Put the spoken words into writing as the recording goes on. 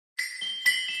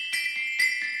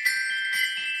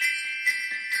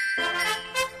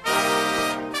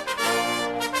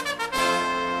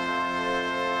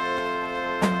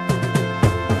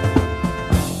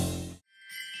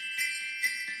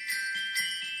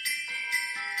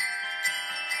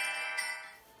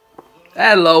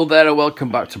Hello there and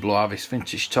welcome back to Blue Harvest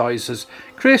Vintage Toys'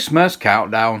 Christmas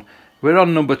Countdown. We're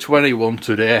on number 21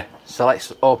 today, so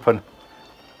let's open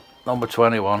number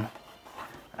 21.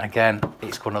 Again,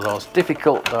 it's one of those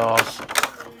difficult doors.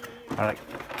 I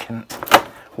can...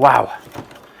 Wow!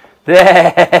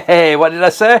 Hey, what did I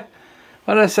say?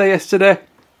 What did I say yesterday?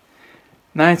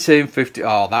 1950.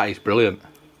 Oh, that is brilliant.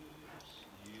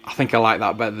 I think I like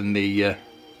that better than the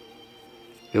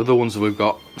other ones that we've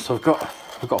got. So we've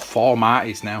got 4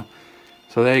 Martys now.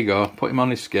 So there you go. Put him on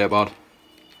his skateboard.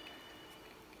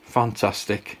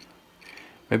 Fantastic.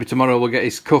 Maybe tomorrow we'll get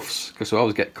his cuffs, because we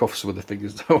always get cuffs with the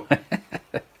figures, don't we?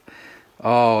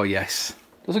 Oh yes.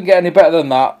 Doesn't get any better than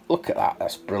that. Look at that.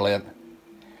 That's brilliant.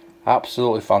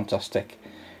 Absolutely fantastic.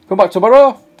 Come back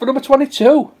tomorrow for number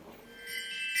 22.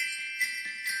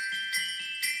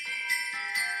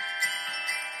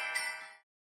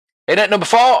 In at number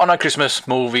 4 on our Christmas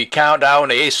movie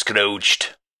countdown is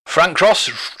Scrooged. Frank Cross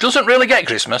doesn't really get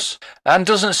Christmas and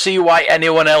doesn't see why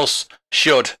anyone else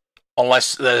should,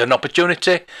 unless there's an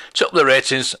opportunity to up the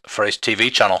ratings for his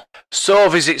TV channel. So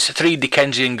visits 3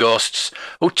 Dickensian ghosts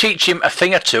who teach him a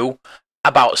thing or two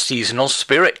about seasonal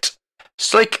spirit.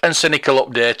 Slick and cynical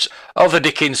update of the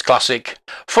Dickens classic.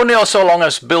 Funny or so long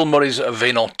as Bill Murray's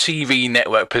venal TV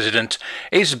network president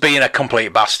is being a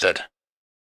complete bastard.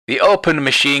 The open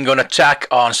machine gun attack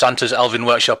on Santa's Elven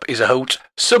Workshop is a hoot.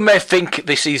 Some may think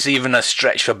this is even a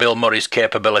stretch for Bill Murray's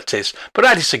capabilities, but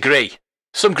I disagree.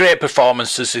 Some great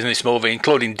performances in this movie,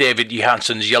 including David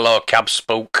Johansen's Yellow Cab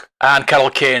Spook and Carol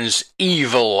Kane's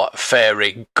Evil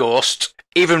Fairy Ghost.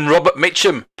 Even Robert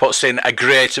Mitchum puts in a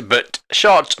great but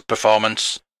short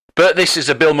performance. But this is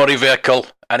a Bill Murray vehicle,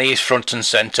 and he is front and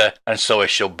centre, and so he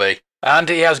should be. And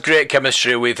he has great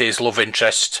chemistry with his love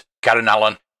interest, Karen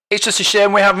Allen. It's just a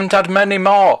shame we haven't had many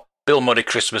more Bill Murray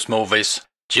Christmas movies.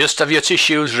 Just have your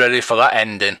tissues ready for that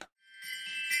ending.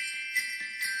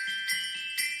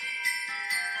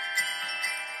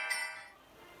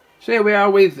 So here we are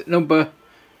with number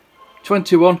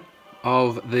 21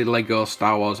 of the Lego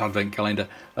Star Wars Advent Calendar.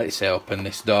 Let's open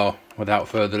this door without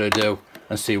further ado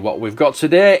and see what we've got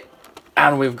today.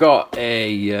 And we've got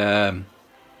a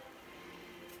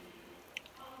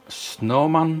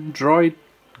snowman droid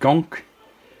gonk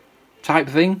type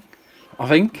thing, I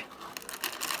think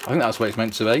that's what it's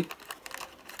meant to be.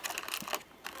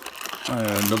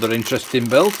 Another interesting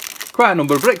build. Quite a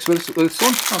number of bricks with this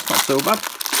one. That's not so bad.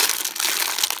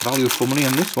 Value for money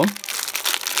on this one.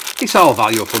 It's all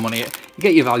value for money. You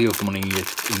get your value for money in your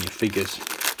figures.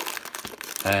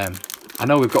 I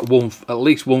know we've got at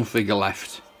least one figure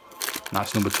left.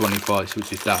 That's number 24,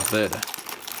 which is Darth Vader.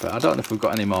 But I don't know if we've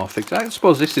got any more figures. I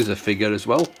suppose this is a figure as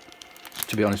well,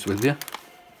 to be honest with you.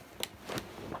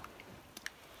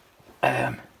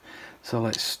 So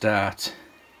let's start.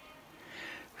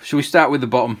 Should we start with the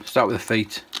bottom? Start with the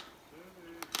feet.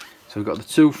 So we've got the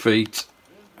 2 feet,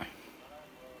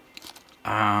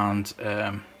 and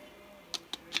I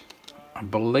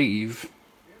believe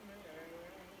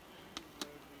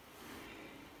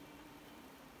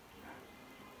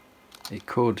it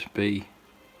could be.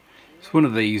 It's one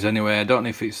of these anyway. I don't know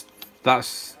if it's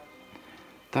that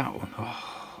one.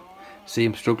 Oh, see,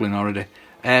 I'm struggling already.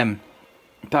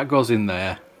 That goes in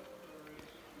there,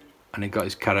 and he got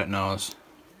his carrot nose.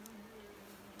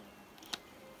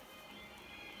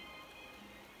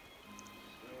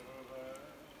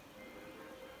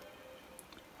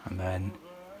 And then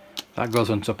that goes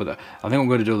on top of that. I think I'm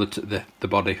going to do the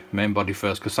body, main body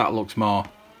first, because that looks more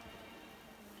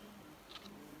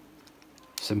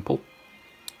simple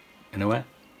in a way,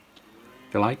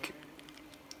 if you like.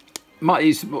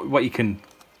 Is what you can.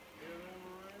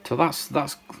 So that's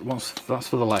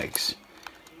for the legs.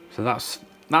 So that's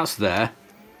there.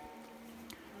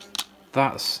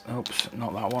 That's, oops,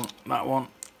 not that one. That one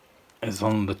is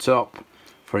on the top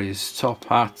for his top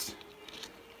hat.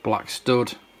 Black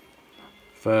stud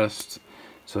first,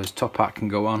 so his top hat can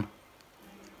go on.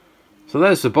 So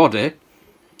there's the body.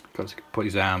 Got to put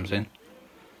his arms in.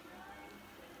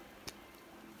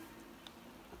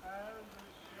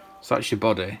 So that's your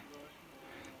body.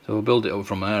 So we'll build it up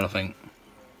from there, I think.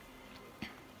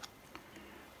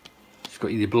 It's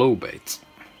got your blue bit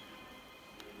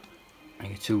and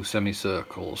your 2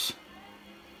 semicircles,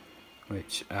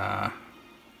 which are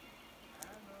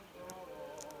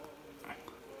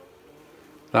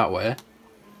that way.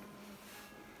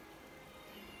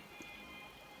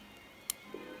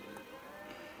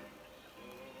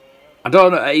 I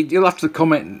don't know, you'll have to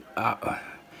comment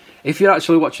if you're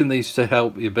actually watching these to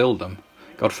help you build them,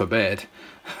 God forbid.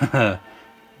 But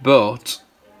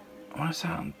what is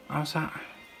that? How's that?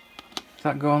 Is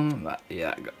that gone?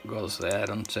 Yeah, it goes there,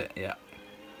 doesn't it? Yeah.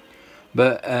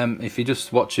 But if you're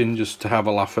just watching just to have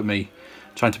a laugh at me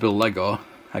trying to build Lego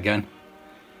again,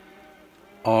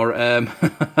 or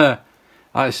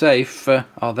I say,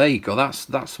 oh, there you go. That's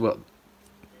what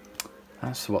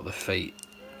the feet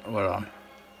were on.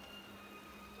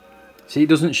 See, it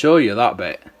doesn't show you that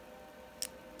bit.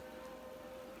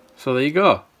 So there you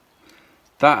go.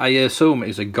 That, I assume,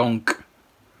 is a gonk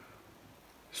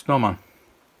snowman,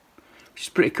 which is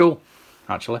pretty cool,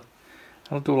 actually.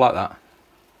 I'll do like that.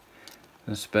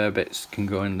 The spare bits can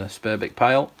go in the spare bit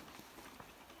pile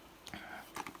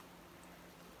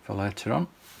for later on.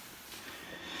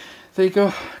 There you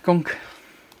go, gonk.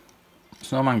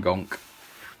 Snowman gonk.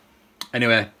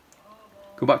 Anyway,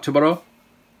 go back tomorrow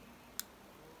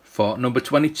for number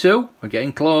 22. We're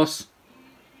getting close.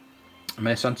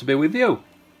 May Santa be with you.